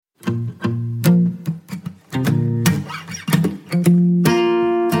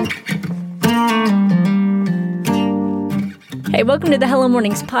Welcome to the Hello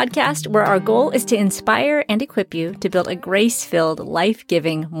Mornings podcast, where our goal is to inspire and equip you to build a grace-filled,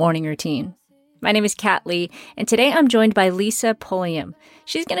 life-giving morning routine. My name is Kat Lee, and today I'm joined by Elisa Pulliam.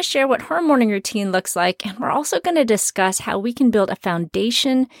 She's going to share what her morning routine looks like, and we're also going to discuss how we can build a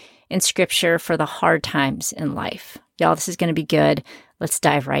foundation in Scripture for the hard times in life. Y'all, this is going to be good. Let's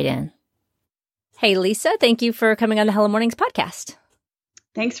dive right in. Hey, Lisa, thank you for coming on the Hello Mornings podcast.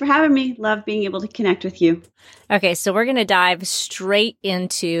 Thanks for having me. Love being able to connect with you. Okay, so we're going to dive straight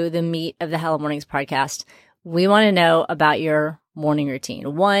into the meat of the Hello Mornings podcast. We want to know about your morning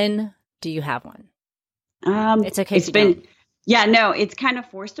routine. One, do you have one? It's okay if you don't. Yeah, no, it's kind of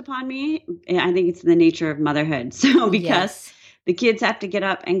forced upon me. I think it's the nature of motherhood. So because the kids have to get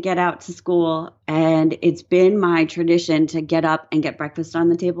up and get out to school, and it's been my tradition to get up and get breakfast on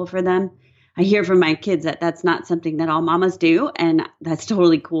the table for them. I hear from my kids that that's not something that all mamas do, and that's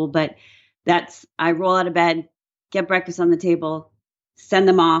totally cool. But I roll out of bed, get breakfast on the table, send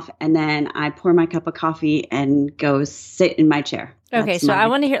them off, and then I pour my cup of coffee and go sit in my chair. Okay, so I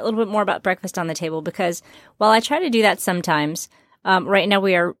want to hear a little bit more about breakfast on the table, because while I try to do that sometimes, right now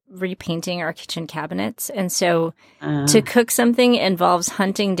we are repainting our kitchen cabinets. And so to cook something involves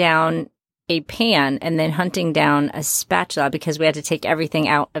hunting down a pan and then hunting down a spatula, because we had to take everything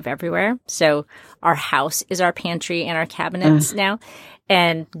out of everywhere. So our house is our pantry and our cabinets now,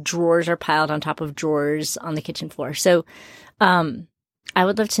 and drawers are piled on top of drawers on the kitchen floor. So I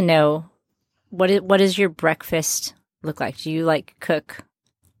would love to know, what does your breakfast look like? Do you cook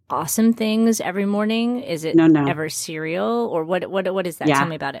awesome things every morning? Is it ever cereal, or what is that? Yeah. Tell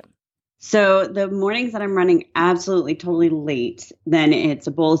me about it. So the mornings that I'm running absolutely totally late, then it's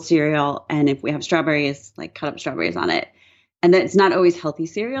a bowl of cereal. And if we have strawberries, cut up strawberries on it. And it's not always healthy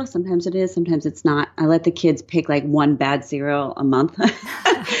cereal. Sometimes it is, sometimes it's not. I let the kids pick one bad cereal a month.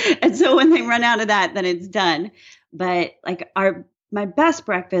 And so when they run out of that, then it's done. But my best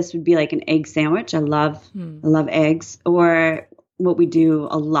breakfast would be an egg sandwich. I love eggs. Or what we do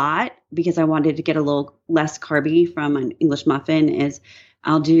a lot, because I wanted to get a little less carby from an English muffin, is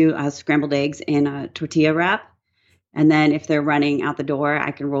I'll do scrambled eggs in a tortilla wrap. And then if they're running out the door,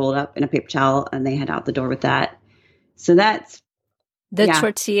 I can roll it up in a paper towel and they head out the door with that. So that's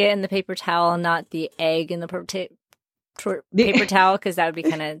tortilla in the paper towel, not the egg in the paper towel, because that would be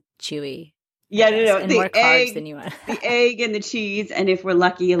kind of chewy. Yeah, no. And more carbs than you want. The egg and the cheese, and if we're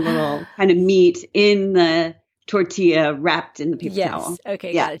lucky, a little kind of meat in the tortilla wrapped in the paper towel.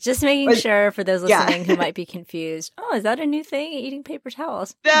 Okay, got it. Just making sure for those listening who might be confused. Oh, is that a new thing, eating paper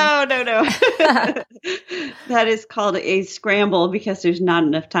towels? No. That is called a scramble, because there's not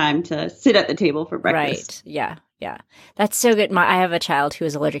enough time to sit at the table for breakfast. Right, yeah. That's so good. I have a child who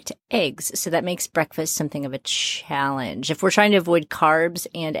is allergic to eggs, so that makes breakfast something of a challenge. If we're trying to avoid carbs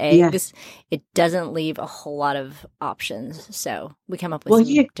and eggs, it doesn't leave a whole lot of options. So we come up with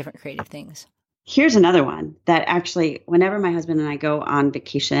some different creative things. Here's another one that actually, whenever my husband and I go on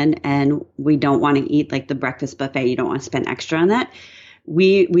vacation and we don't want to eat the breakfast buffet, you don't want to spend extra on that,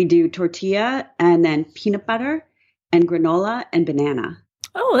 we do tortilla and then peanut butter and granola and banana.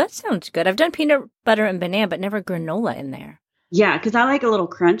 Oh, that sounds good. I've done peanut butter and banana, but never granola in there. Yeah, because I like a little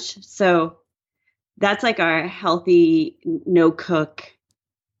crunch. So that's our healthy, no-cook,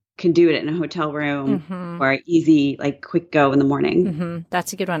 can do it in a hotel room or easy, quick go in the morning.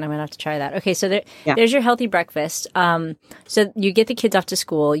 That's a good one. I'm going to have to try that. Okay, so there's your healthy breakfast. So you get the kids off to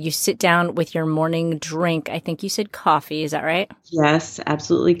school. You sit down with your morning drink. I think you said coffee. Is that right? Yes,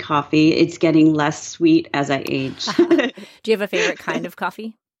 absolutely, coffee. It's getting less sweet as I age. Do you have a favorite kind of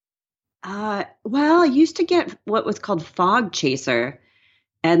coffee? Well, I used to get what was called Fog Chaser,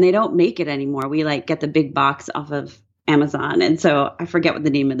 and they don't make it anymore. We get the big box off of Amazon. And so I forget what the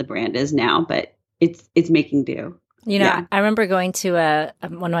name of the brand is now, but it's making do. I remember going to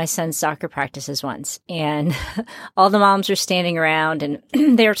one of my son's soccer practices once, and all the moms were standing around and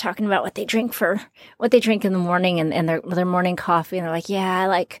they were talking about what they drink in the morning and their morning coffee. And they're like, yeah, I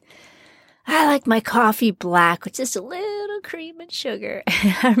like my coffee black with just a little cream and sugar.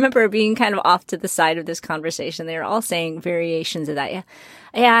 I remember being kind of off to the side of this conversation. They were all saying variations of that.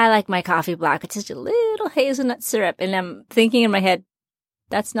 Yeah, I like my coffee black with just a little hazelnut syrup. And I'm thinking in my head,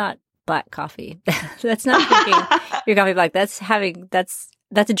 that's not black coffee. That's not drinking your coffee black. That's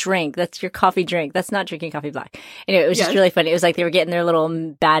a drink. That's your coffee drink. That's not drinking coffee black. Anyway, it was just really funny. It was they were getting their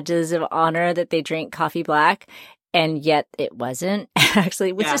little badges of honor that they drink coffee black. And yet it wasn't. Actually,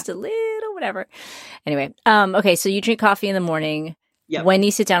 it was just a little whatever. Anyway, okay, so you drink coffee in the morning. Yep. When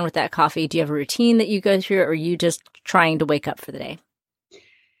you sit down with that coffee, do you have a routine that you go through, or are you just trying to wake up for the day?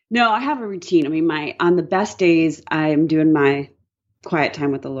 No, I have a routine. I mean, on the best days, I'm doing my quiet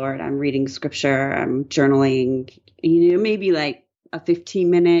time with the Lord. I'm reading scripture, I'm journaling, maybe like a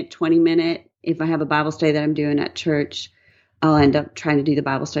 15-minute, 20-minute. If I have a Bible study that I'm doing at church, I'll end up trying to do the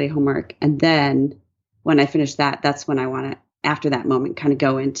Bible study homework. And then when I finish that, that's when I want to, after that moment, kind of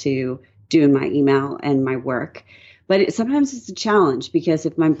go into doing my email and my work. But sometimes it's a challenge because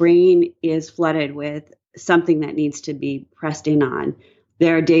if my brain is flooded with something that needs to be pressed in on,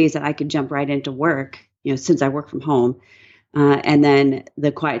 there are days that I could jump right into work, since I work from home. And then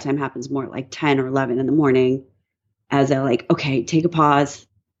the quiet time happens more like 10 or 11 in the morning as I like, okay, take a pause,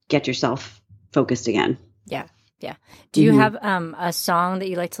 get yourself focused again. Yeah. Yeah. Do you have a song that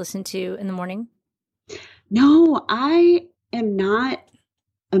you like to listen to in the morning? No, I am not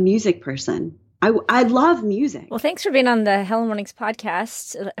a music person. I love music. Well, thanks for being on the Helen Mornings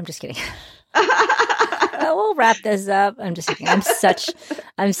podcast. I'm just kidding. We'll wrap this up. I'm just kidding. I'm such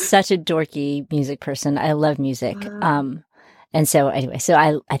a dorky music person. I love music. And so anyway,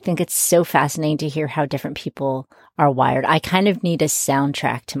 I think it's so fascinating to hear how different people are wired. I kind of need a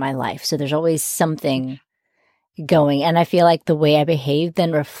soundtrack to my life. So there's always something going. And I feel like the way I behave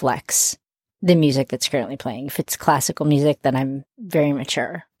then reflects the music that's currently playing. If it's classical music, then I'm very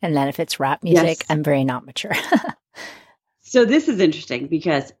mature. And then if it's rap music, yes, I'm very not mature. So this is interesting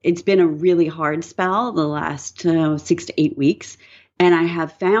because it's been a really hard spell the last 6 to 8 weeks. And I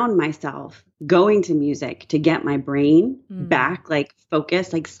have found myself going to music to get my brain back, like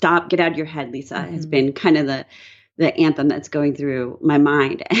focused, like stop, get out of your head, Lisa, has been kind of the anthem that's going through my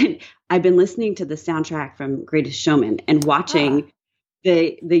mind. And I've been listening to the soundtrack from Greatest Showman and watching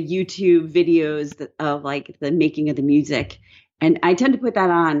the YouTube videos of like the making of the music. And I tend to put that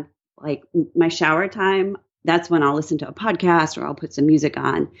on like my shower time. That's when I'll listen to a podcast or I'll put some music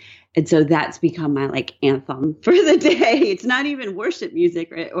on. And so that's become my like anthem for the day. It's not even worship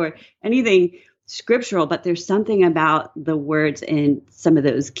music or anything scriptural, but there's something about the words in some of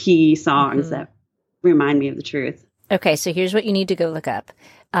those key songs that remind me of the truth. Okay, so here's what you need to go look up.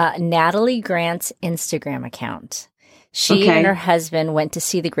 Natalie Grant's Instagram account. She and her husband went to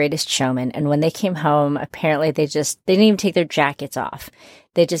see The Greatest Showman, and when they came home, apparently they didn't even take their jackets off.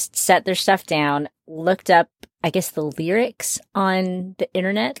 They just set their stuff down, looked up, I guess, the lyrics on the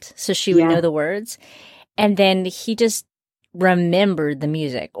internet so she would know the words, and then he just remembered the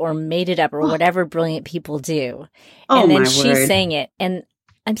music or made it up or whatever brilliant people do. And then she sang it, and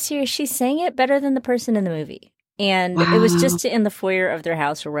I'm serious, she sang it better than the person in the movie. And it was just in the foyer of their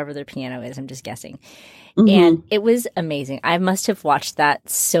house or wherever their piano is, I'm just guessing. And it was amazing. I must have watched that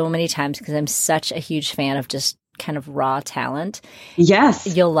so many times because I'm such a huge fan of just kind of raw talent. Yes.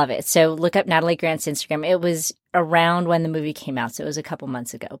 You'll love it. So look up Natalie Grant's Instagram. It was around when the movie came out, so it was a couple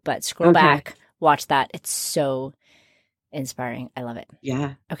months ago. But scroll back, watch that. It's so inspiring. I love it.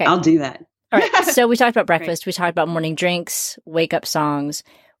 Yeah. Okay. I'll do that. All right. So we talked about breakfast. We talked about morning drinks, wake up songs.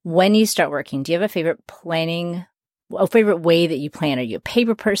 When you start working, do you have a favorite way that you plan? Are you a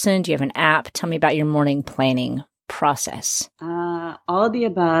paper person? Do you have an app? Tell me about your morning planning process. All of the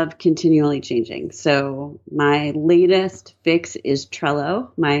above, continually changing. So my latest fix is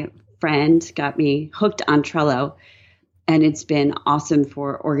Trello. My friend got me hooked on Trello, and it's been awesome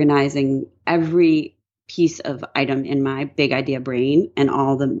for organizing every piece of item in my big idea brain and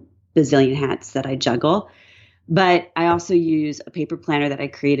all the bazillion hats that I juggle. But I also use a paper planner that I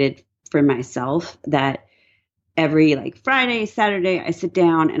created for myself that every like Friday, Saturday, I sit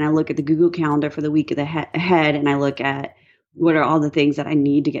down and I look at the Google Calendar for the week ahead, and I look at what are all the things that I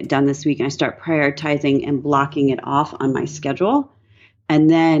need to get done this week, and I start prioritizing and blocking it off on my schedule. And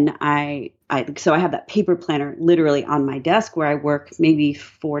then so I have that paper planner literally on my desk where I work maybe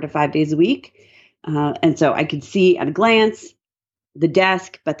 4 to 5 days a week. And so I could see at a glance the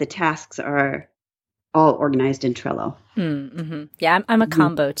desk, but the tasks are all organized in Trello. Yeah, I'm a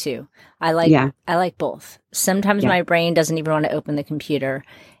combo too. I like both. Sometimes my brain doesn't even want to open the computer,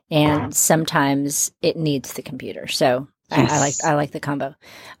 and sometimes it needs the computer. So I like the combo.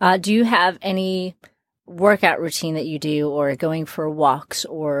 Do you have any workout routine that you do, or going for walks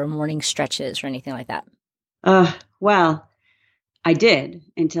or morning stretches or anything like that? Well, I did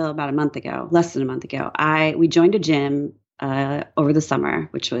until about a month ago, less than a month ago. We joined a gym over the summer,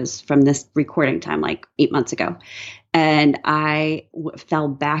 which was from this recording time, like 8 months ago. And I fell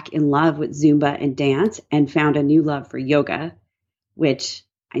back in love with Zumba and dance and found a new love for yoga, which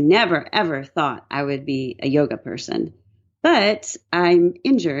I never, ever thought I would be a yoga person. But I'm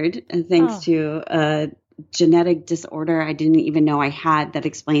injured thanks to a genetic disorder I didn't even know I had that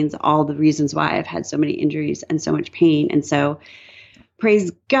explains all the reasons why I've had so many injuries and so much pain. And so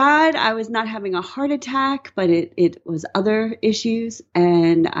praise God, I was not having a heart attack, but it was other issues,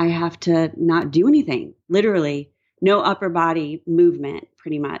 and I have to not do anything, literally no upper body movement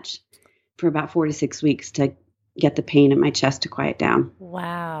pretty much for about 4 to 6 weeks to get the pain in my chest to quiet down.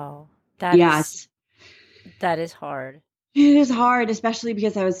 Wow. Yes. That is hard. It is hard, especially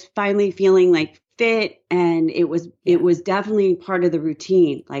because I was finally feeling like fit, and it was definitely part of the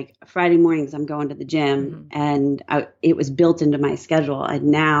routine. Like Friday mornings, I'm going to the gym, and it was built into my schedule. And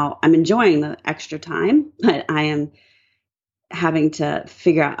now I'm enjoying the extra time, but I am having to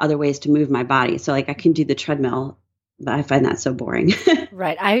figure out other ways to move my body. So like I can do the treadmill, but I find that so boring.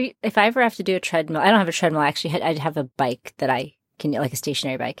 Right. If I ever have to do a treadmill, I don't have a treadmill. Actually, I have a bike that I can, like a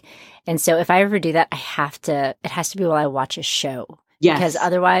stationary bike. And so if I ever do that, it has to be while I watch a show. Yes. Because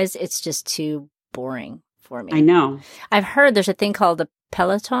otherwise it's just too boring for me. I know. I've heard there's a thing called the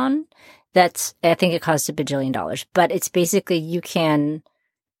Peloton I think it costs $1 bajillion, but it's basically you can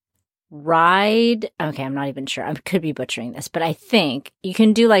ride. Okay, I'm not even sure. I could be butchering this, but I think you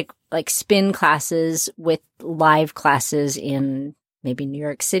can do like spin classes with live classes in maybe New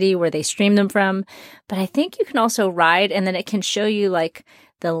York City where they stream them from. But I think you can also ride, and then it can show you like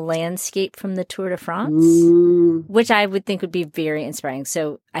the landscape from the Tour de France, which I would think would be very inspiring.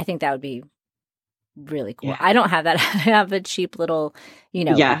 So I think that would be really cool. Yeah. I don't have that. I have a cheap little,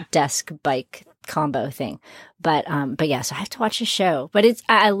 desk bike combo thing. But yeah, so I have to watch a show. But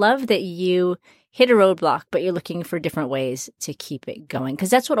I love that you hit a roadblock, but you're looking for different ways to keep it going.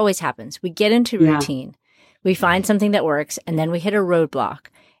 Because that's what always happens. We get into routine. We find something that works, and then we hit a roadblock.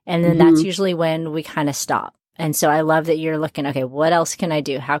 And then that's usually when we kind of stop. And so I love that you're looking, okay, what else can I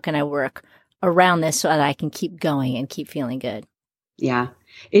do? How can I work around this so that I can keep going and keep feeling good? Yeah.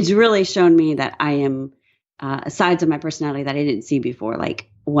 It's really shown me that I am sides of my personality that I didn't see before.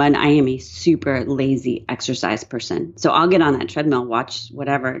 Like when I am a super lazy exercise person. So I'll get on that treadmill, watch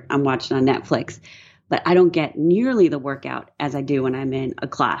whatever I'm watching on Netflix, but I don't get nearly the workout as I do when I'm in a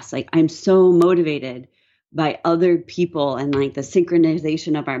class. Like I'm so motivated by other people and like the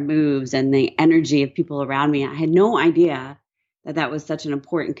synchronization of our moves and the energy of people around me. I had no idea that was such an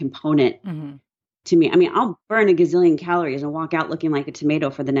important component to me. I mean, I'll burn a gazillion calories and walk out looking like a tomato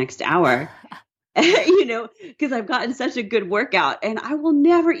for the next hour, because I've gotten such a good workout, and I will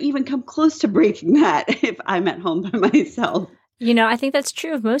never even come close to breaking that if I'm at home by myself. I think that's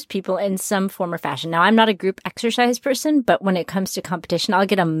true of most people in some form or fashion. Now, I'm not a group exercise person, but when it comes to competition, I'll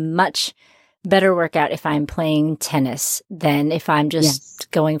get a much better workout if I'm playing tennis than if I'm just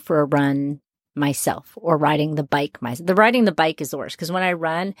going for a run myself or riding the bike myself. The riding the bike is the worst because when I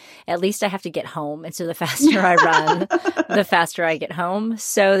run, at least I have to get home. And so the faster I run, the faster I get home.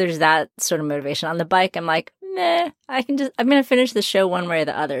 So there's that sort of motivation. On the bike, I'm like, I'm going to finish the show one way or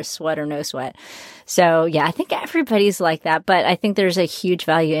the other, sweat or no sweat. So yeah, I think everybody's like that, but I think there's a huge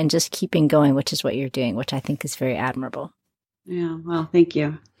value in just keeping going, which is what you're doing, which I think is very admirable. Yeah. Well, thank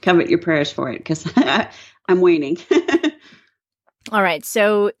you. Covet your prayers for it because I'm waiting. All right.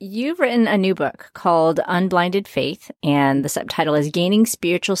 So you've written a new book called Unblinded Faith, and the subtitle is Gaining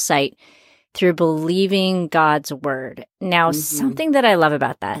Spiritual Sight Through Believing God's Word. Now, something that I love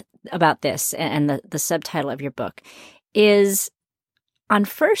about this and the subtitle of your book is, on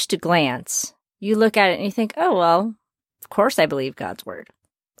first glance, you look at it and you think, oh, well, of course I believe God's Word.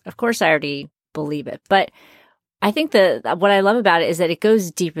 Of course I already believe it. But I think what I love about it is that it goes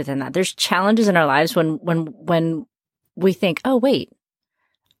deeper than that. There's challenges in our lives when we think, oh, wait,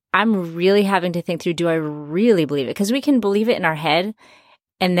 I'm really having to think through, do I really believe it? Because we can believe it in our head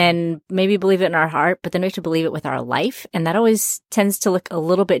and then maybe believe it in our heart, but then we have to believe it with our life. And that always tends to look a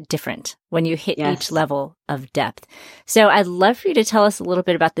little bit different when you hit each level of depth. So I'd love for you to tell us a little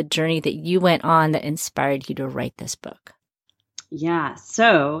bit about the journey that you went on that inspired you to write this book. Yeah.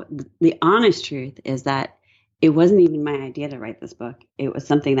 So the honest truth is that it wasn't even my idea to write this book. It was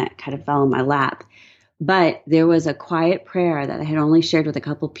something that kind of fell in my lap. But there was a quiet prayer that I had only shared with a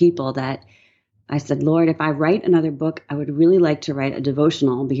couple people that I said, Lord, if I write another book, I would really like to write a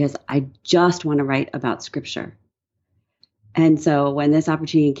devotional because I just want to write about Scripture. And so when this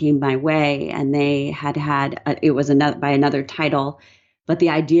opportunity came my way, and they it was by another title, but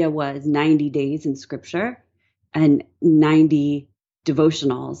the idea was 90 days in Scripture and 90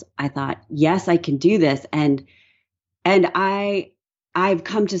 devotionals, I thought, yes, I can do this. And I've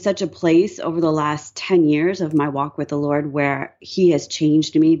come to such a place over the last 10 years of my walk with the Lord where He has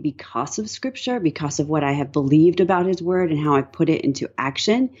changed me because of Scripture, because of what I have believed about His Word and how I put it into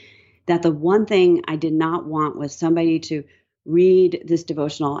action, that the one thing I did not want was somebody to read this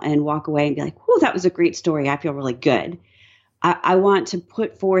devotional and walk away and be like, "Oh, that was a great story. I feel really good." I want to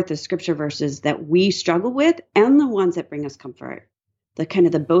put forth the Scripture verses that we struggle with and the ones that bring us comfort, the kind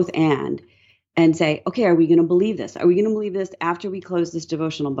of the both and say, okay, are we going to believe this? Are we going to believe this after we close this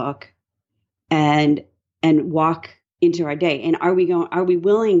devotional book? And and walk into our day? And are we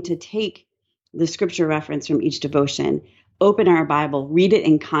willing to take the scripture reference from each devotion, open our Bible, read it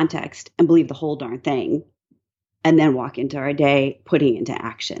in context, and believe the whole darn thing, and then walk into our day, putting into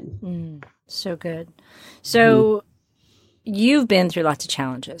action? So good. So you've been through lots of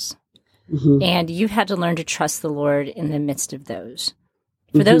challenges, and you've had to learn to trust the Lord in the midst of those.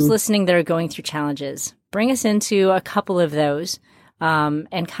 For those listening that are going through challenges, bring us into a couple of those,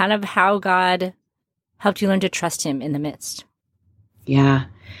 and kind of how God helped you learn to trust him in the midst. Yeah.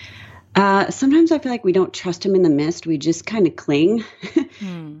 Sometimes I feel like we don't trust him in the midst. We just kind of cling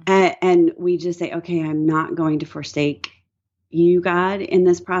and we just say, okay, I'm not going to forsake you, God, in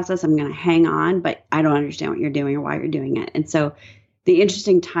this process. I'm going to hang on, but I don't understand what you're doing or why you're doing it. And so the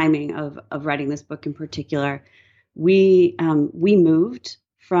interesting timing of writing this book in particular, we moved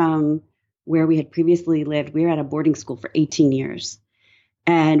from where we had previously lived. We were at a boarding school for 18 years.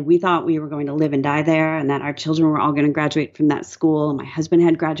 And we thought we were going to live and die there, and that our children were all going to graduate from that school. My husband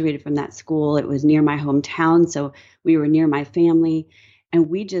had graduated from that school. It was near my hometown, so we were near my family. And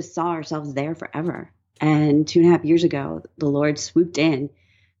we just saw ourselves there forever. And 2.5 years ago, the Lord swooped in.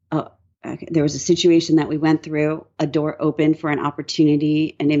 There was a situation that we went through. A door opened for an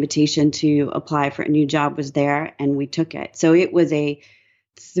opportunity. An invitation to apply for a new job was there, and we took it. So it was a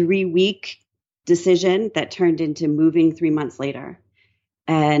 3-week decision that turned into moving 3 months later.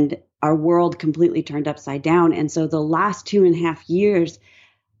 And our world completely turned upside down. And so the last 2.5 years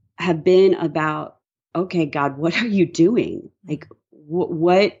have been about, okay, God, what are you doing? Like,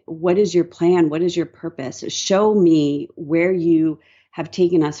 what is your plan? What is your purpose? Show me where you have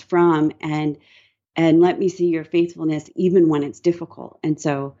taken us from, and let me see your faithfulness even when it's difficult. And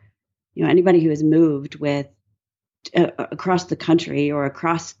so, anybody who has moved with across the country or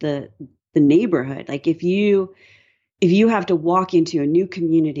across the neighborhood, like if you have to walk into a new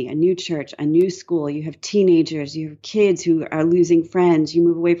community, a new church, a new school, you have teenagers, you have kids who are losing friends, you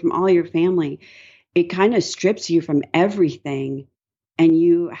move away from all your family, it kind of strips you from everything. And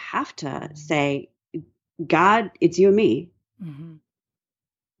you have to say, God, it's you and me.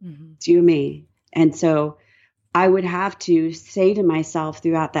 It's you and me. And so I would have to say to myself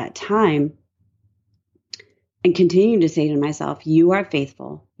throughout that time, and continue to say to myself, you are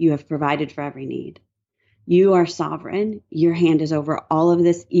faithful. You have provided for every need. You are sovereign. Your hand is over all of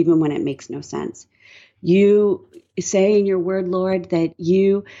this, even when it makes no sense. You say in your word, Lord, that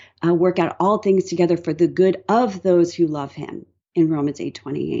you work out all things together for the good of those who love him in Romans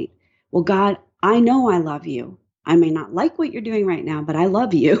 8:28. Well, God, I know I love you. I may not like what you're doing right now, but I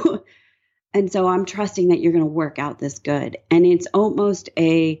love you. And so I'm trusting that you're going to work out this good. And it's almost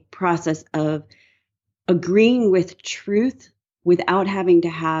a process of agreeing with truth without having to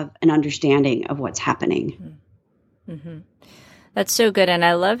have an understanding of what's happening. That's so good. And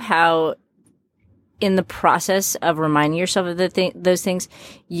I love how in the process of reminding yourself of those things,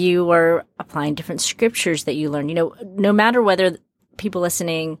 you are applying different scriptures that you learn. No matter whether people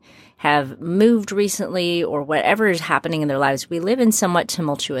listening have moved recently or whatever is happening in their lives, we live in somewhat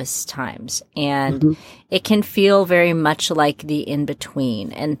tumultuous times, and it can feel very much like the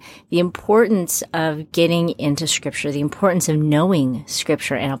in-between. And the importance of getting into scripture, the importance of knowing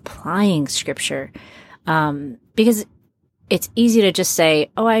scripture and applying scripture, because it's easy to just say,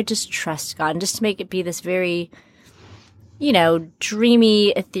 oh, I just trust God, and just to make it be this very, dreamy,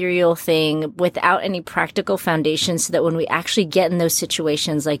 ethereal thing without any practical foundation, so that when we actually get in those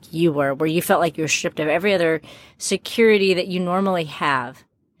situations like you were, where you felt like you were stripped of every other security that you normally have,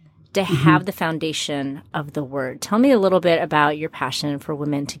 to have the foundation of the word. Tell me a little bit about your passion for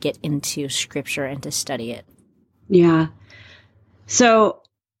women to get into scripture and to study it. Yeah. So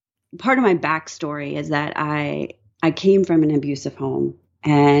part of my backstory is that I came from an abusive home,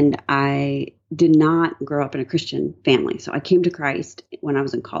 and I did not grow up in a Christian family. So I came to Christ when I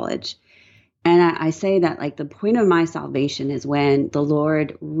was in college. And I say that like the point of my salvation is when the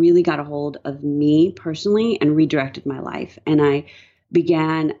Lord really got a hold of me personally and redirected my life. And I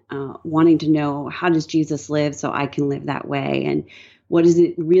began wanting to know, how does Jesus live so I can live that way? And what does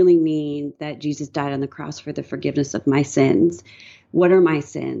it really mean that Jesus died on the cross for the forgiveness of my sins? What are my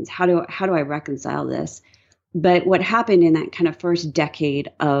sins? How do I reconcile this? But what happened in that kind of first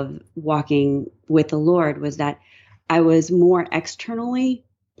decade of walking with the Lord was that I was more externally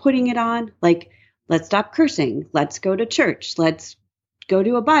putting it on, like, let's stop cursing, let's go to church, let's go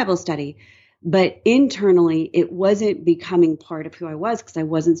to a Bible study. But internally, it wasn't becoming part of who I was, because I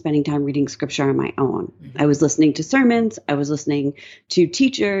wasn't spending time reading scripture on my own. I was listening to sermons, I was listening to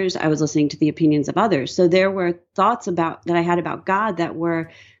teachers, I was listening to the opinions of others. So there were thoughts that I had about God that were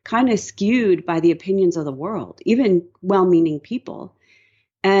kind of skewed by the opinions of the world, even well-meaning people.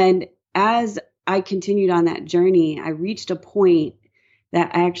 And as I continued on that journey, I reached a point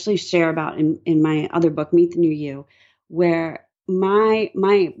that I actually share about in my other book, Meet the New You, where my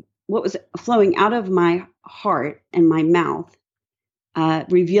what was flowing out of my heart and my mouth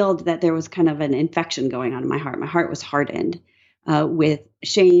revealed that there was kind of an infection going on in my heart. My heart was hardened with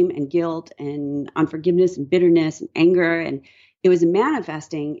shame and guilt and unforgiveness and bitterness and anger. And it was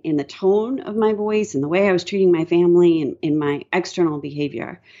manifesting in the tone of my voice and the way I was treating my family and in my external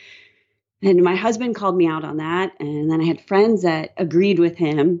behavior. And my husband called me out on that. And then I had friends that agreed with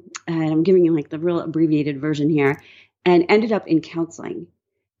him. And I'm giving you like the real abbreviated version here, and ended up in counseling.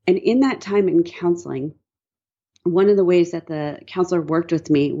 And in that time in counseling, one of the ways that the counselor worked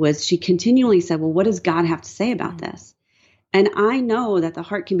with me was she continually said, well, what does God have to say about this? And I know that the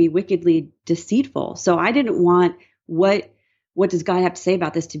heart can be wickedly deceitful. So I didn't want what does God have to say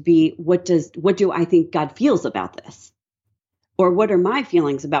about this to be, what do I think God feels about this? Or what are my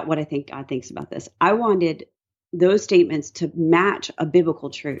feelings about what I think God thinks about this? I wanted those statements to match a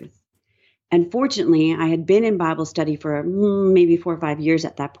biblical truth. And fortunately, I had been in Bible study for maybe 4 or 5 years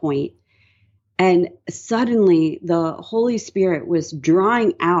at that point. And suddenly the Holy Spirit was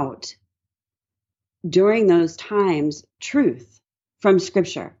drawing out during those times truth from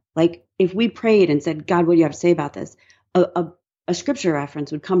Scripture. Like if we prayed and said, God, what do you have to say about this? A Scripture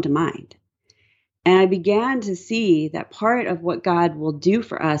reference would come to mind. And I began to see that part of what God will do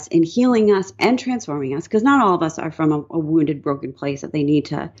for us in healing us and transforming us, because not all of us are from a wounded, broken place that they need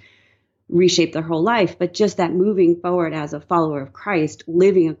to reshape their whole life, but just that moving forward as a follower of Christ,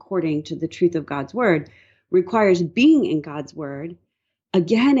 living according to the truth of God's word, requires being in God's word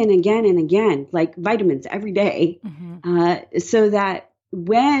again and again and again, like vitamins every day, so that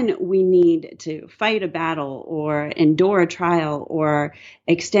when we need to fight a battle or endure a trial or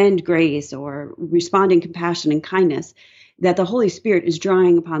extend grace or respond in compassion and kindness, that the Holy Spirit is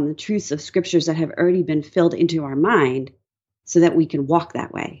drawing upon the truths of scriptures that have already been filled into our mind so that we can walk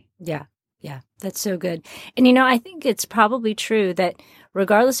that way. Yeah. Yeah, that's so good. And, I think it's probably true that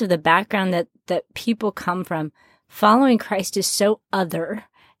regardless of the background that people come from, following Christ is so other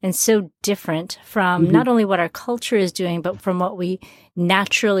and so different from not only what our culture is doing, but from what we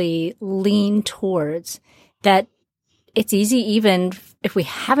naturally lean towards, that it's easy, even if we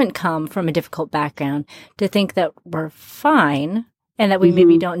haven't come from a difficult background, to think that we're fine and that we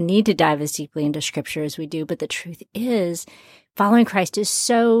maybe don't need to dive as deeply into Scripture as we do. But the truth is, following Christ is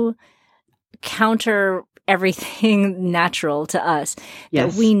so counter everything natural to us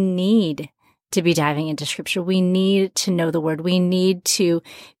that we need to be diving into Scripture. We need to know the Word. We need to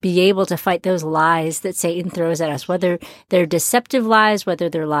be able to fight those lies that Satan throws at us, whether they're deceptive lies, whether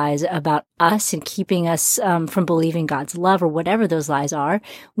they're lies about us and keeping us from believing God's love, or whatever those lies are.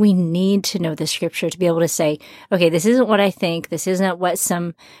 We need to know the Scripture to be able to say, okay, this isn't what I think. This isn't what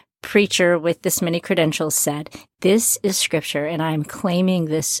some preacher with this many credentials said. This is Scripture, and I'm claiming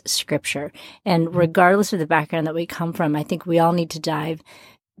this Scripture. And regardless of the background that we come from, I think we all need to dive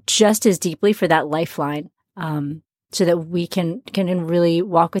just as deeply for that lifeline, so that we can really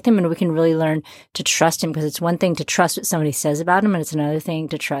walk with Him, and we can really learn to trust Him, because it's one thing to trust what somebody says about Him, and it's another thing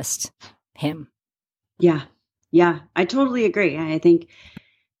to trust Him. Yeah, I totally agree. I think,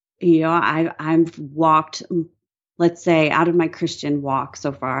 I've walked, let's say, out of my Christian walk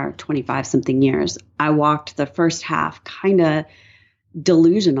so far, 25 something years, I walked the first half kind of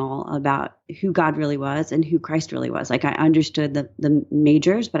delusional about who God really was and who Christ really was. Like I understood the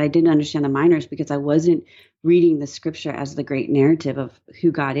majors, but I didn't understand the minors because I wasn't reading the Scripture as the great narrative of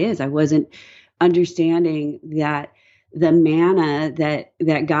who God is. I wasn't understanding that the manna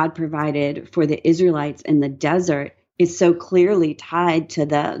that God provided for the Israelites in the desert is so clearly tied to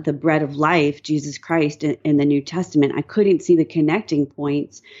the bread of life, Jesus Christ, in the New Testament. I couldn't see the connecting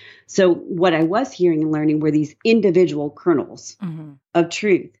points. So what I was hearing and learning were these individual kernels of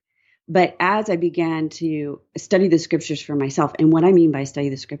truth. But as I began to study the Scriptures for myself, and what I mean by study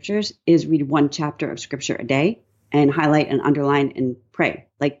the Scriptures is read one chapter of Scripture a day and highlight and underline and pray.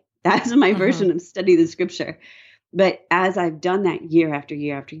 Like that's my version of study the Scripture. But as I've done that year after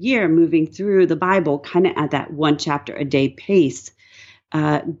year after year, moving through the Bible kind of at that one chapter a day pace,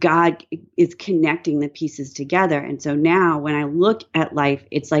 God is connecting the pieces together. And so now when I look at life,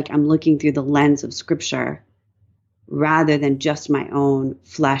 it's like I'm looking through the lens of Scripture rather than just my own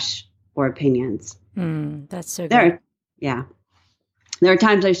flesh or opinions. That's so good. There are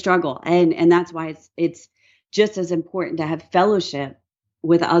times I struggle, and that's why it's just as important to have fellowship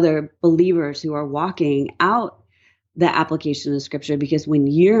with other believers who are walking out the application of Scripture, because when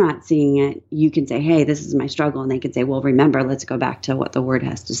you're not seeing it, you can say, hey, this is my struggle. And they can say, well, remember, let's go back to what the Word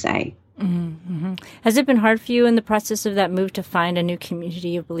has to say. Has it been hard for you in the process of that move to find a new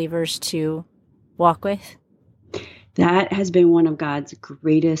community of believers to walk with? That has been one of God's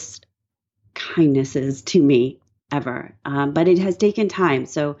greatest kindnesses to me ever. But it has taken time.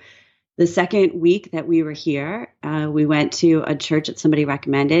 So the second week that we were here, we went to a church that somebody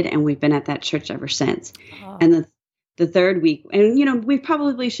recommended, and we've been at that church ever since. Oh. And the third week, and we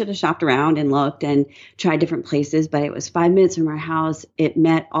probably should have shopped around and looked and tried different places, but it was 5 minutes from our house. It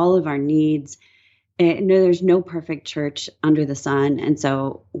met all of our needs. And there's no perfect church under the sun. And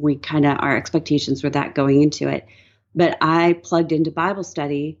so our expectations were that going into it. But I plugged into Bible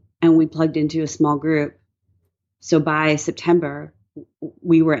study and we plugged into a small group. So by September,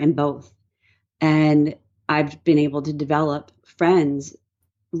 we were in both. And I've been able to develop friends,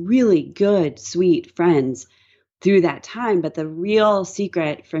 really good, sweet friends through that time. But the real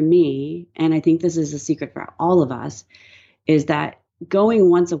secret for me, and I think this is a secret for all of us, is that going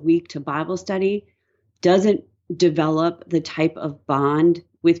once a week to Bible study doesn't develop the type of bond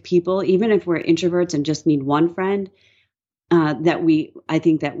with people, even if we're introverts and just need one friend, I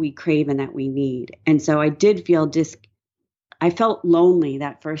think that we crave and that we need. And so I did feel I felt lonely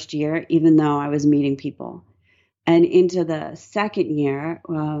that first year, even though I was meeting people. And into the second year,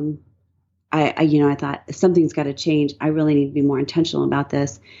 I thought something's got to change. I really need to be more intentional about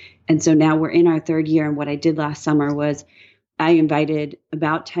this. And so now we're in our third year. And what I did last summer was I invited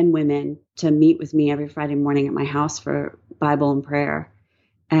about 10 women to meet with me every Friday morning at my house for Bible and prayer.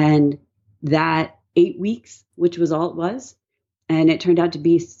 And that 8 weeks, which was all it was, and it turned out to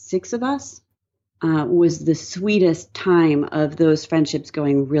be 6 of us, was the sweetest time of those friendships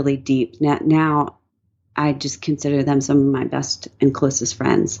going really deep. Now I just consider them some of my best and closest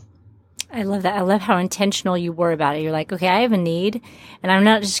friends. I love that. I love how intentional you were about it. You're like, okay, I have a need, and I'm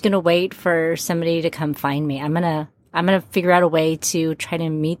not just going to wait for somebody to come find me. I'm going to figure out a way to try to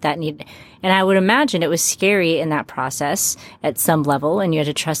meet that need. And I would imagine it was scary in that process at some level, and you had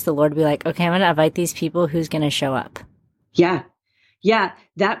to trust the Lord to be like, okay, I'm going to invite these people. Who's going to show up? Yeah,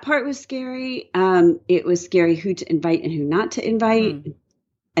 that part was scary. It was scary who to invite and who not to invite.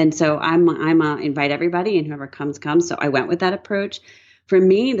 And so I'm invite everybody, and whoever comes. So I went with that approach. For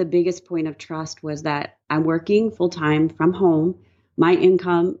me, the biggest point of trust was that I'm working full time from home. My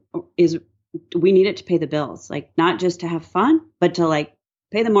income we need it to pay the bills, like not just to have fun, but to like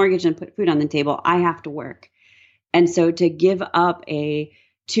pay the mortgage and put food on the table. I have to work. And so to give up a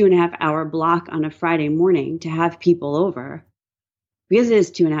 2.5 hour block on a Friday morning to have people over, because it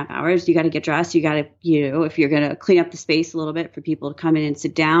is 2.5 hours, you got to get dressed. You got to, if you're going to clean up the space a little bit for people to come in and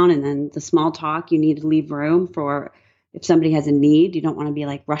sit down, and then the small talk, you need to leave room for if somebody has a need. You don't want to be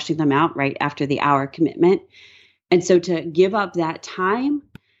like rushing them out right after the hour commitment. And so to give up that time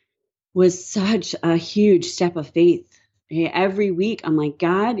was such a huge step of faith. Every week, I'm like,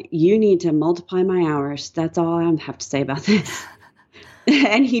 God, you need to multiply my hours. That's all I have to say about this.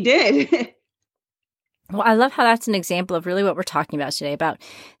 And he did. Well, I love how that's an example of really what we're talking about today, about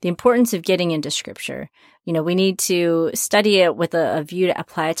the importance of getting into Scripture. We need to study it with a view to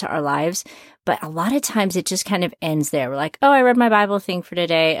apply it to our lives. But a lot of times it just kind of ends there. We're like, oh, I read my Bible thing for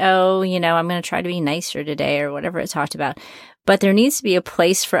today. Oh, I'm going to try to be nicer today, or whatever it talked about. But there needs to be a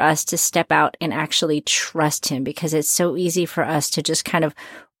place for us to step out and actually trust him, because it's so easy for us to just kind of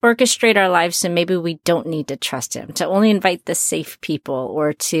orchestrate our lives. So maybe we don't need to trust him, to only invite the safe people,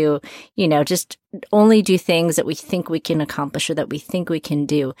 or to, just only do things that we think we can accomplish or that we think we can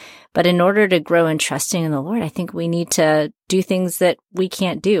do. But in order to grow in trusting in the Lord, I think we need to do things that we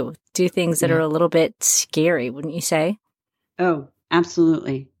can't do things that are a little bit scary, wouldn't you say? Oh,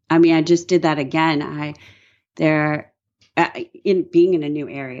 absolutely. I mean, I just did that again. In being in a new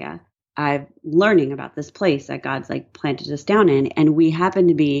area, I'm learning about this place that God's like planted us down in. And we happen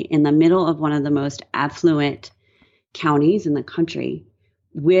to be in the middle of one of the most affluent counties in the country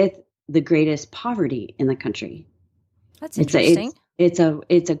with the greatest poverty in the country. That's interesting. It's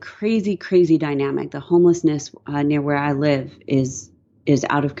a crazy, crazy dynamic. The homelessness near where I live is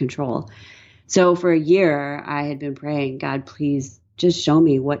out of control. So for a year, I had been praying, God, please just show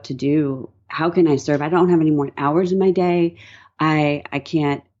me what to do. How can I serve? I don't have any more hours in my day. I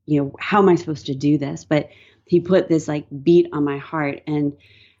can't, how am I supposed to do this? But he put this like beat on my heart, and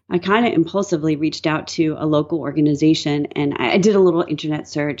I kind of impulsively reached out to a local organization, and I did a little internet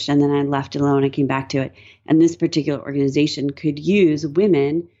search, and then I left it alone. I came back to it. And this particular organization could use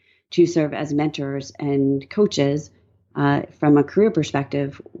women to serve as mentors and coaches from a career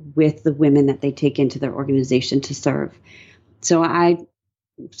perspective with the women that they take into their organization to serve. So I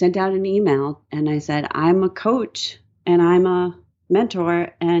sent out an email and I said, I'm a coach and I'm a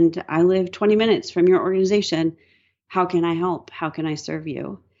mentor and I live 20 minutes from your organization. How can I help? How can I serve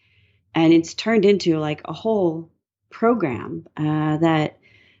you? And it's turned into like a whole program that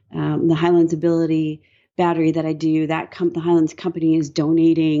the Highlands Ability battery that I do, the Highlands company is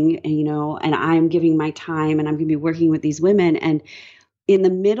donating, and I'm giving my time, and I'm going to be working with these women. And in the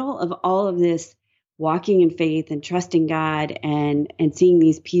middle of all of this, walking in faith and trusting God and seeing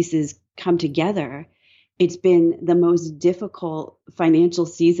these pieces come together, it's been the most difficult financial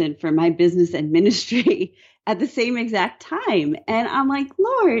season for my business and ministry at the same exact time. And I'm like,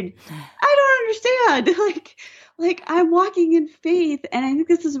 Lord, I don't understand. Like I'm walking in faith. And I think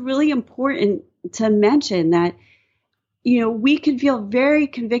this is really important to mention that, we can feel very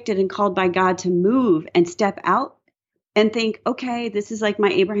convicted and called by God to move and step out and think, okay, this is like my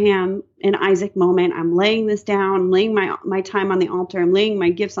Abraham and Isaac moment. I'm laying this down. I'm laying my time on the altar. I'm laying my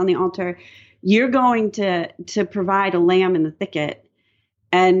gifts on the altar. You're going to provide a lamb in the thicket,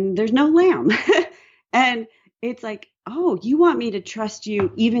 and there's no lamb. And it's like, oh, you want me to trust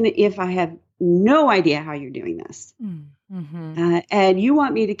you even if I have no idea how you're doing this. Mm-hmm. And you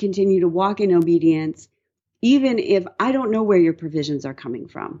want me to continue to walk in obedience even if I don't know where your provisions are coming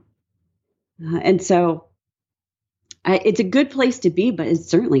from. And so it's a good place to be, but it's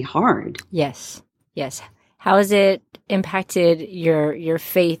certainly hard. Yes. How has it impacted your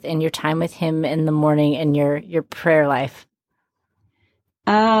faith and your time with him in the morning and your prayer life?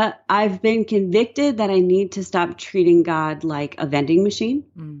 I've been convicted that I need to stop treating God like a vending machine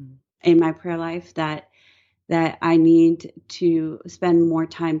in my prayer life, that I need to spend more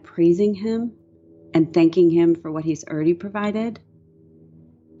time praising him and thanking him for what he's already provided.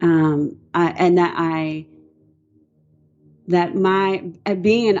 And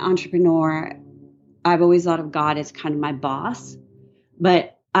being an entrepreneur, I've always thought of God as kind of my boss,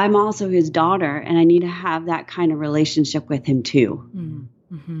 but I'm also his daughter, and I need to have that kind of relationship with him too.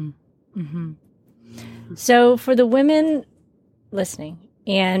 Mm-hmm. Mm-hmm. So for the women listening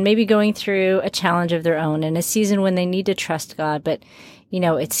and maybe going through a challenge of their own in a season when they need to trust God, but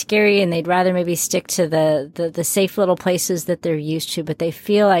it's scary and they'd rather maybe stick to the safe little places that they're used to, but they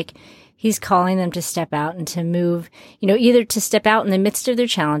feel like he's calling them to step out and to move, either to step out in the midst of their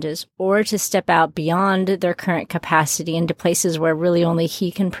challenges or to step out beyond their current capacity into places where really only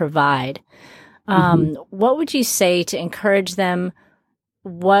he can provide. What would you say to encourage them?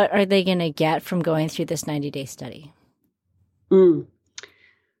 What are they going to get from going through this 90-day study? Well,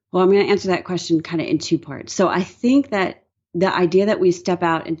 I'm going to answer that question kind of in two parts. So I think that the idea that we step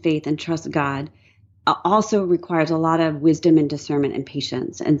out in faith and trust God also requires a lot of wisdom and discernment and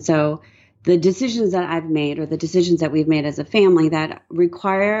patience. And so the decisions that I've made, or the decisions that we've made as a family that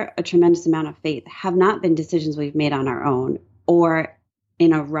require a tremendous amount of faith, have not been decisions we've made on our own or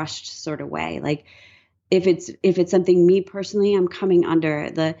in a rushed sort of way. Like if it's something me personally, I'm coming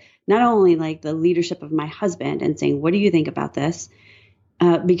under not only like the leadership of my husband and saying, what do you think about this?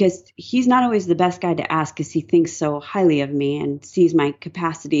 Because he's not always the best guy to ask, because he thinks so highly of me and sees my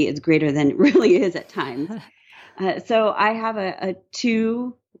capacity as greater than it really is at times. So I have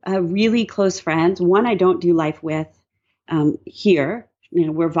two really close friends. One I don't do life with here.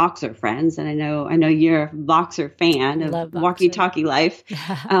 We're Voxer friends, and I know you're a Voxer fan of Walkie Talkie Life.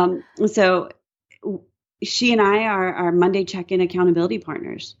 So she and I are Monday check-in accountability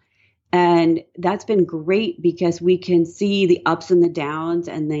partners. And that's been great because we can see the ups and the downs,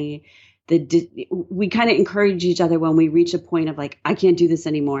 and we kind of encourage each other when we reach a point of like, I can't do this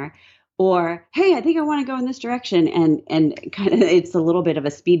anymore, or, hey, I think I want to go in this direction. And kind of, it's a little bit of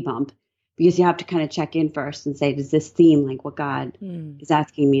a speed bump because you have to kind of check in first and say, does this seem like what God is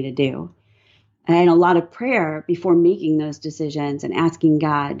asking me to do? And a lot of prayer before making those decisions and asking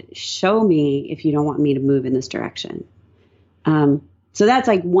God, show me if you don't want me to move in this direction. So that's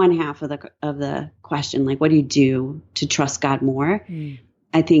like one half of the question. Like, what do you do to trust God more?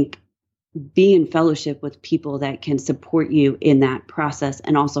 I think be in fellowship with people that can support you in that process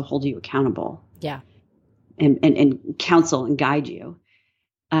and also hold you accountable. Yeah. And counsel and guide you.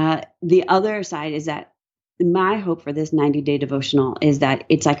 The other side is that my hope for this 90-day devotional is that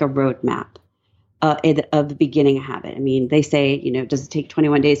it's like a roadmap of the beginning a habit. I mean, they say, does it take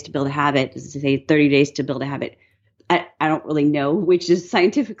 21 days to build a habit? Does it take 30 days to build a habit? I don't really know which is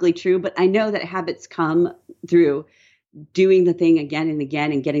scientifically true, but I know that habits come through doing the thing again and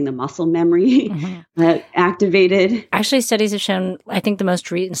again and getting the muscle memory activated. Actually, studies have shown, I think the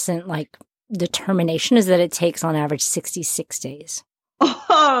most recent determination is that it takes on average 66 days.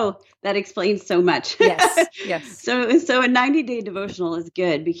 Oh, that explains so much. Yes. So a 90-day devotional is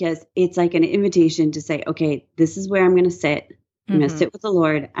good because it's like an invitation to say, okay, this is where I'm going to sit. I'm going to sit with the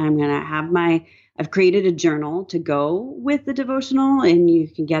Lord. I'm going to have I've created a journal to go with the devotional, and you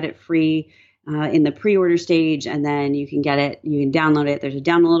can get it free in the pre-order stage, and then you can download it. There's a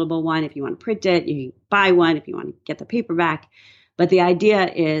downloadable one if you want to print it. You can buy one if you want to get the paperback. But the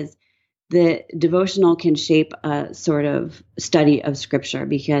idea is the devotional can shape a sort of study of scripture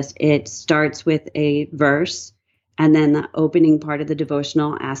because it starts with a verse, and then the opening part of the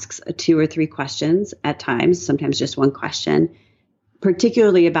devotional asks 2 or 3 questions at times, sometimes just one question,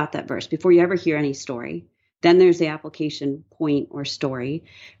 particularly about that verse before you ever hear any story. Then there's the application point or story.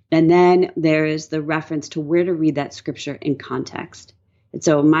 And then there is the reference to where to read that scripture in context. And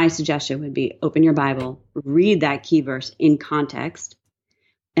so my suggestion would be open your Bible, read that key verse in context.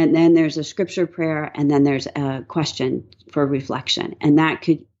 And then there's a scripture prayer, and then there's a question for reflection. And that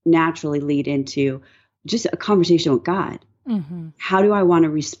could naturally lead into just a conversation with God. Mm-hmm. How do I want to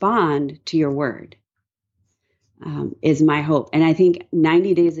respond to your word? Is my hope. And I think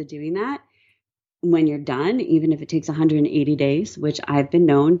 90 days of doing that, when you're done, even if it takes 180 days, which I've been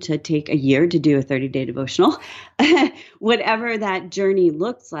known to take a year to do a 30-day devotional, whatever that journey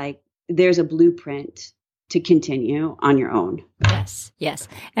looks like, there's a blueprint to continue on your own. Yes, yes.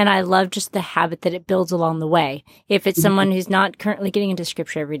 And I love just the habit that it builds along the way. If it's someone who's not currently getting into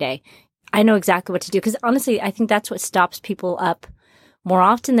scripture every day, I know exactly what to do. Because honestly, I think that's what stops people up more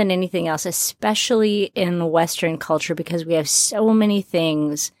often than anything else, especially in Western culture, because we have so many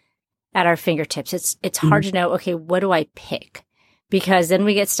things at our fingertips. It's hard to know, okay, what do I pick? Because then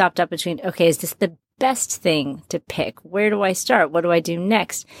we get stopped up between, okay, is this the best thing to pick? Where do I start? What do I do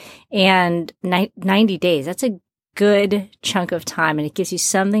next? And 90 days, that's a good chunk of time, and it gives you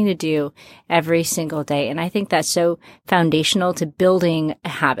something to do every single day. And I think that's so foundational to building a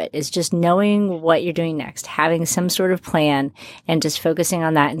habit, is just knowing what you're doing next, having some sort of plan, and just focusing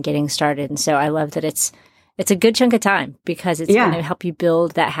on that and getting started. And so I love that it's a good chunk of time, because it's going to help you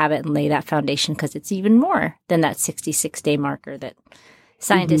build that habit and lay that foundation, because it's even more than that 66-day marker that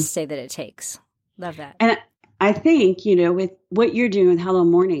scientists say that it takes. Love that. And I think, with what you're doing with Hello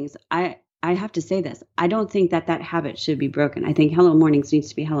Mornings, I have to say this. I don't think that habit should be broken. I think Hello Mornings needs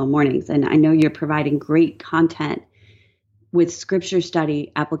to be Hello Mornings. And I know you're providing great content with scripture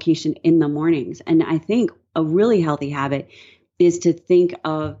study application in the mornings. And I think a really healthy habit is to think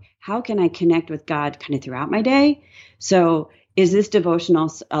of, how can I connect with God kind of throughout my day? So is this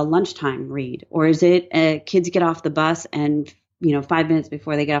devotional a lunchtime read? Or is it kids get off the bus and, 5 minutes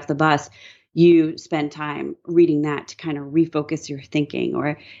before they get off the bus, you spend time reading that to kind of refocus your thinking?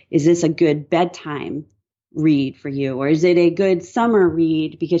 Or is this a good bedtime read for you? Or is it a good summer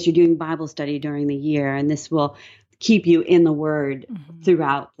read because you're doing Bible study during the year, and this will keep you in the Word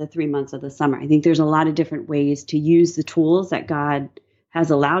throughout the 3 months of the summer? I think there's a lot of different ways to use the tools that God has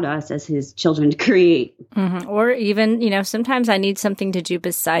allowed us as his children to create. Or even, sometimes I need something to do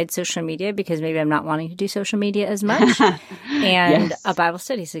besides social media, because maybe I'm not wanting to do social media as much. And a Bible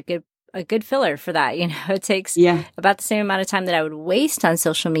study is a good filler for that. It takes about the same amount of time that I would waste on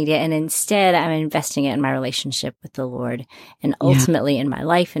social media, and instead I'm investing it in my relationship with the Lord, and ultimately in my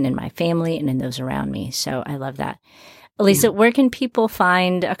life and in my family and in those around me. So I love that. Elisa, where can people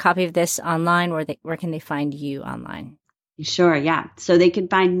find a copy of this online? Where can they find you online? Sure, yeah. So they can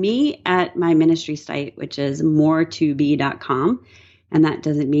find me at my ministry site, which is more2be.com. And that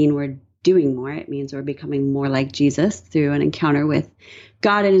doesn't mean we're doing more. It means we're becoming more like Jesus through an encounter with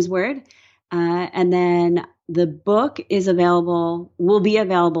God and his word. And then the book will be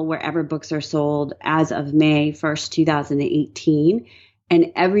available wherever books are sold as of May 1st, 2018.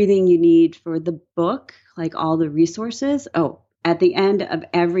 And everything you need for the book, like all the resources. At the end of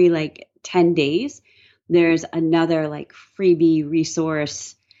every 10 days, there's another freebie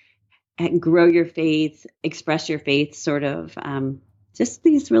resource, grow your faith, express your faith, sort of just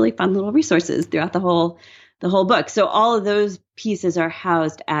these really fun little resources throughout the whole book. So all of those pieces are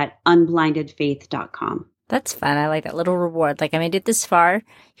housed at unblindedfaith.com. That's fun. I like that little reward. I made it this far.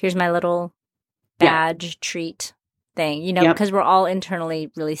 Here's my little badge treat thing, because we're all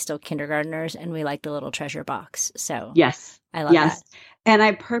internally really still kindergartners, and we like the little treasure box. So yes, I love that. And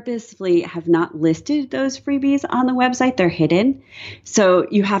I purposefully have not listed those freebies on the website. They're hidden. So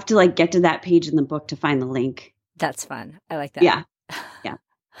you have to get to that page in the book to find the link. That's fun. I like that. Yeah.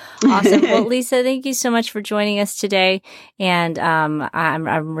 Awesome. Well, Lisa, thank you so much for joining us today. And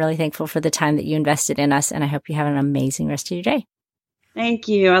I'm really thankful for the time that you invested in us. And I hope you have an amazing rest of your day. Thank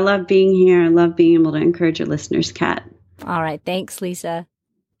you. I love being here. I love being able to encourage your listeners, Kat. All right. Thanks, Lisa.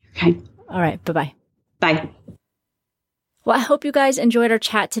 Okay. All right. Bye-bye. Bye. Well, I hope you guys enjoyed our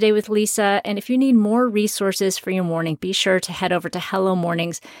chat today with Lisa. And if you need more resources for your morning, be sure to head over to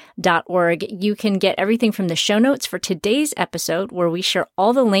hellomornings.org. You can get everything from the show notes for today's episode, where we share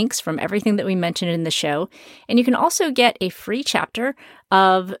all the links from everything that we mentioned in the show. And you can also get a free chapter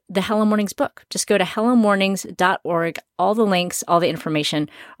of the Hello Mornings book. Just go to hellomornings.org. All the links, all the information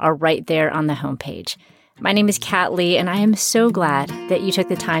are right there on the homepage. My name is Kat Lee, and I am so glad that you took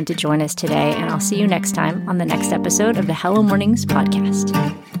the time to join us today, and I'll see you next time on the next episode of the Hello Mornings podcast.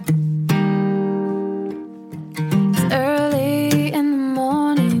 It's early in the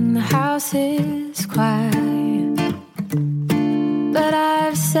morning, the house is quiet, but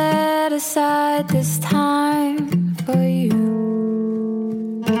I've set aside this time for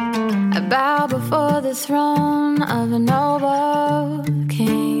you. I bow before the throne of a noble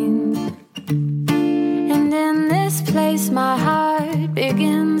king. And in this place my heart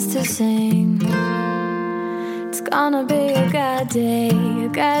begins to sing. It's gonna be a God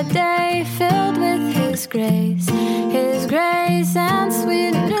day filled with His grace and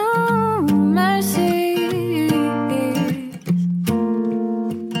sweet new mercies.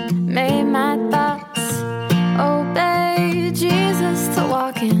 May my thoughts obey Jesus to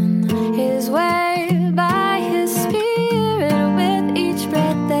walk in His way by His Spirit with each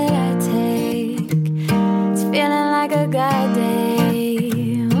breath that I take. Feeling like a God day.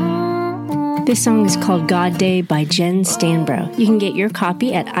 This song is called God Day by Jen Stanbro. You can get your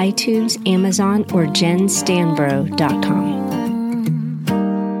copy at iTunes, Amazon, or jenstanbro.com.